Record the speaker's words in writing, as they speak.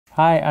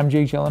Hi, I'm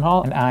Jake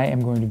Gyllenhaal, and I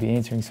am going to be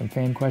answering some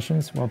fan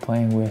questions while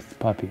playing with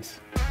puppies.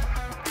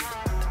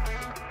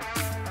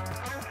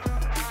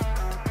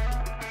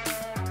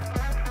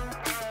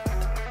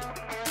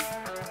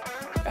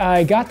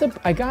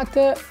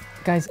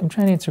 Guys, I'm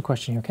trying to answer a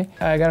question here, okay?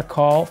 I got a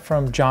call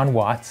from John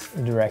Watts,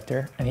 the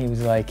director, and he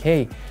was like,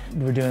 hey,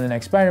 we're doing the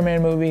next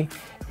Spider-Man movie.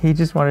 He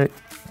just wanted,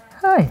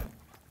 hi,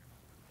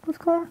 what's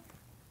going on?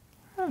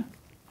 Huh.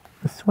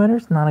 The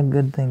sweater's not a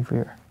good thing for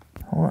your,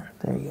 hold on,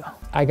 there you go.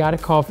 I got a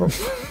call from,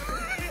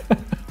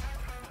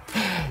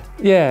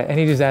 yeah, and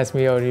he just asked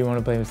me, oh, do you want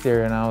to play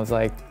Mysterio? And I was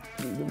like,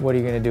 what are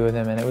you gonna do with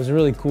him? And it was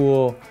really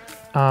cool.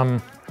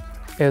 It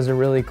was a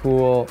really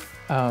cool,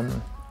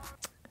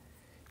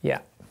 yeah.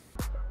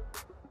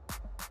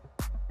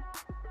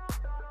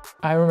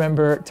 I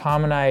remember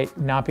Tom and I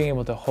not being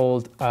able to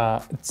hold,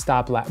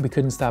 we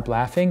couldn't stop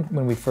laughing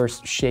when we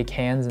first shake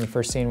hands in the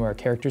first scene where our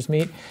characters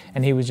meet.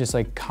 And he was just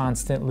like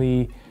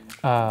constantly,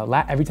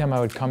 every time I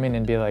would come in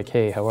and be like,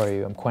 hey, how are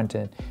you? I'm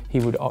Quentin.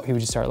 He would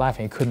just start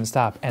laughing, he couldn't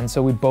stop. And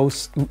so we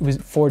both, it was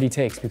 40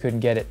 takes, we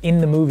couldn't get it. In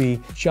the movie,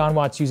 John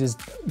Watts uses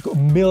a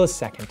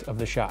millisecond of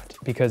the shot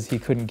because he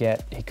couldn't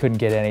get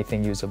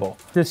anything usable.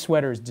 This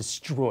sweater is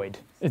destroyed,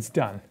 it's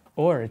done.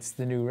 Or it's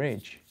the new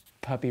rage,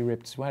 puppy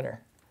ripped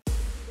sweater.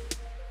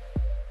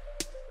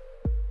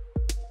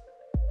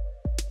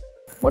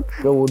 What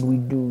show would we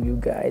do, you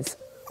guys?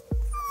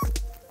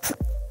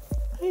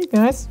 Hey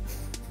guys.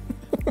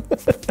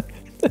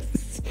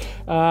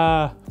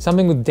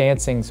 Something with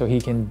dancing so he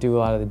can do a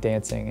lot of the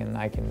dancing and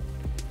I can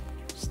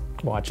just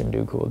watch him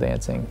do cool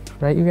dancing.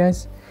 Right, you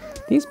guys?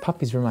 These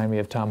puppies remind me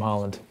of Tom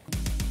Holland.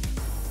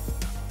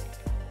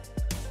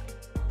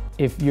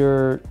 If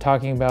you're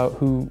talking about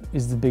who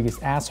is the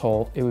biggest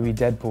asshole, it would be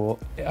Deadpool.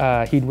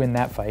 He'd win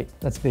that fight.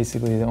 That's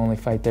basically the only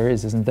fight there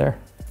is, isn't there?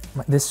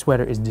 This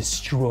sweater is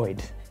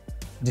destroyed.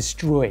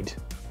 Destroyed.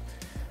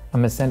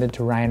 I'm gonna send it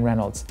to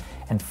Reynolds.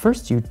 And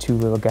first you two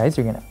little guys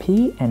are gonna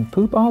pee and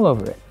poop all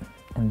over it.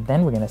 And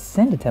then we're gonna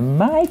send it to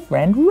my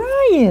friend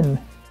Ryan.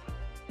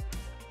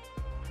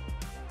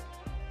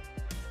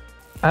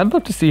 I'd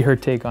love to see her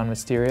take on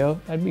Mysterio.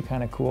 That'd be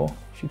kind of cool.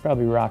 She'd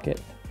probably rock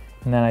it.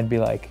 And then I'd be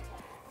like,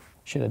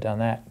 should have done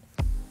that.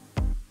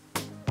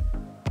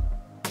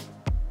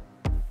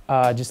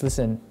 Just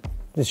listen.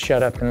 Just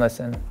shut up and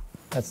listen.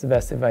 That's the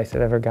best advice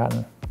I've ever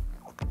gotten.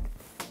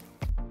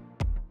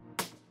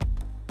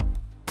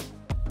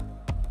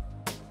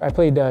 I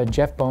played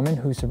Jeff Bowman,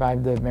 who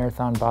survived the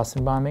marathon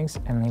Boston bombings,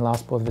 and he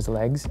lost both of his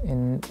legs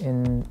in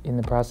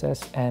the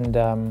process.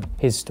 And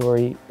his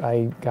story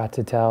I got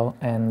to tell,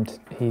 and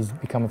he's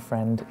become a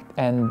friend,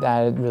 and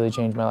that really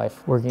changed my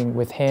life. Working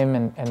with him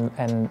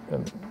and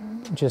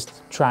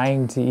just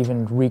trying to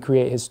even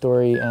recreate his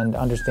story and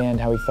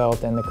understand how he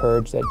felt and the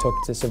courage that it took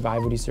to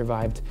survive what he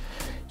survived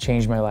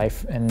changed my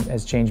life and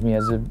has changed me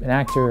as an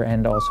actor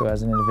and also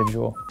as an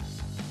individual.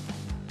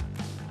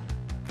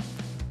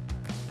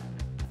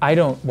 I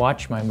don't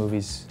watch my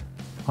movies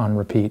on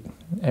repeat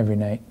every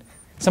night.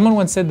 Someone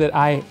once said that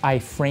I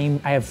have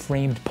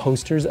framed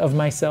posters of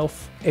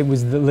myself. It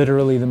was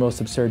literally the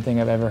most absurd thing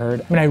I've ever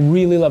heard. I mean, I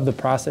really love the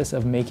process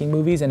of making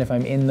movies, and if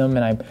I'm in them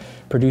and I'm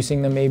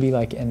producing them maybe,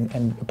 like,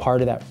 and part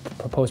of that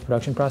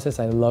post-production process,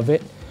 I love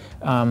it.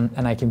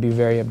 And I can be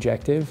very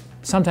objective.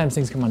 Sometimes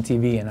things come on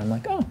TV and I'm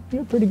like, oh,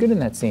 you're pretty good in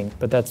that scene,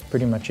 but that's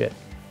pretty much it.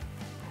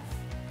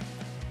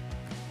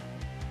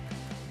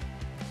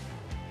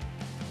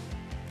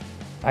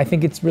 I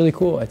think it's really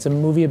cool. It's a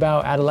movie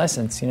about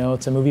adolescence, you know?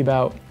 It's a movie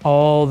about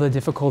all the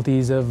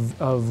difficulties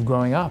of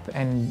growing up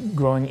and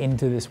growing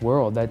into this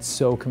world that's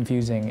so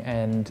confusing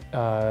and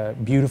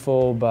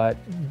beautiful, but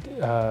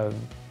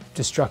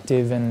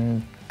destructive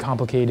and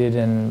complicated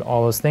and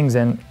all those things.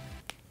 And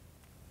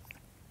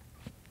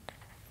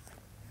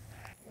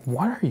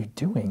what are you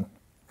doing?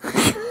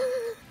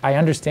 I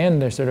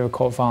understand there's sort of a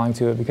cult following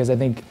to it because I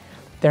think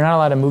there are not a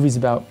lot of movies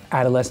about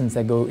adolescence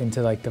that go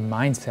into like the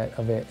mindset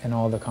of it and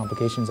all the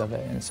complications of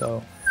it. And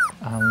so,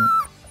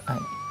 I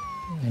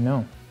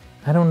know.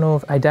 I don't know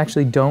if, I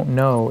actually don't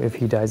know if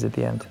he dies at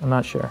the end. I'm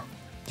not sure.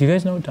 Do you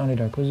guys know what Donnie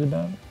Darko was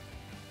about?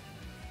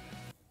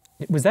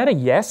 Was that a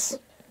yes?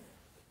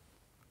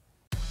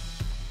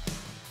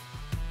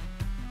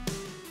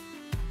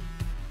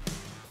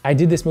 I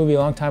did this movie a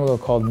long time ago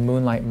called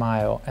Moonlight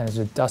Mile, and it's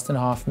with Dustin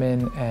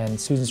Hoffman and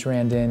Susan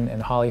Sarandon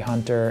and Holly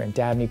Hunter and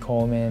Dabney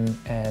Coleman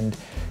and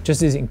just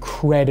these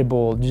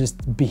incredible,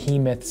 just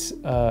behemoths,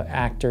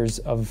 actors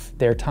of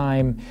their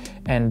time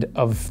and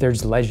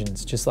there's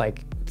legends, just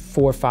like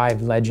 4 or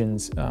 5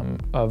 legends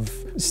of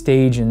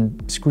stage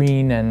and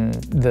screen, and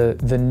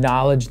the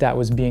knowledge that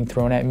was being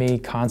thrown at me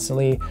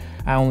constantly.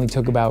 I only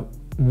took about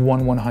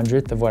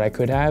 1/100th of what I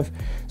could have,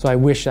 so I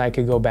wish I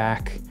could go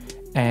back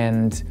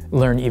and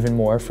learn even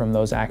more from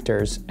those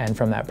actors and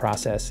from that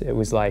process. It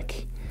was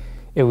like,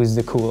 it was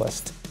the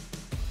coolest.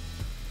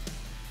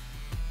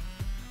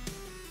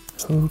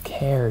 Who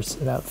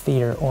cares about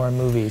theater or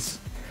movies?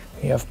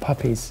 you have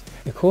puppies.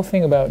 The cool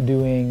thing about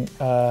doing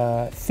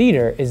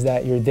theater is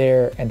that you're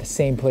there at the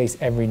same place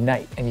every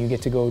night and you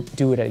get to go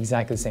do it at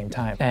exactly the same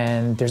time.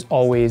 And there's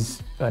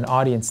always an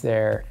audience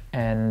there,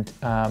 and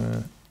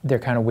they're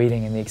kind of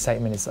waiting, and the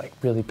excitement is like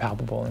really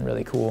palpable and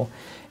really cool.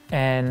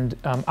 And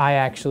I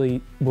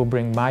actually will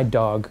bring my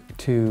dog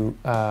to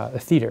the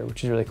theater,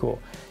 which is really cool.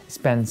 He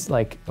spends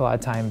like a lot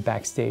of time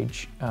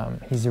backstage.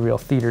 He's a real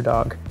theater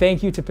dog.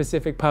 Thank you to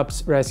Pacific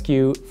Pups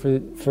Rescue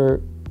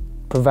for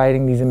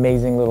providing these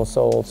amazing little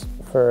souls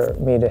for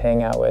me to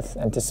hang out with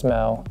and to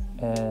smell.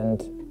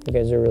 And you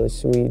guys are really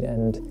sweet,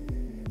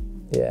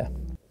 and yeah.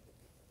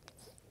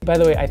 By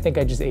the way, I think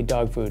I just ate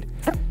dog food.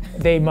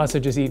 They must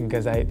have just eaten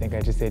because I think I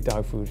just ate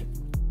dog food.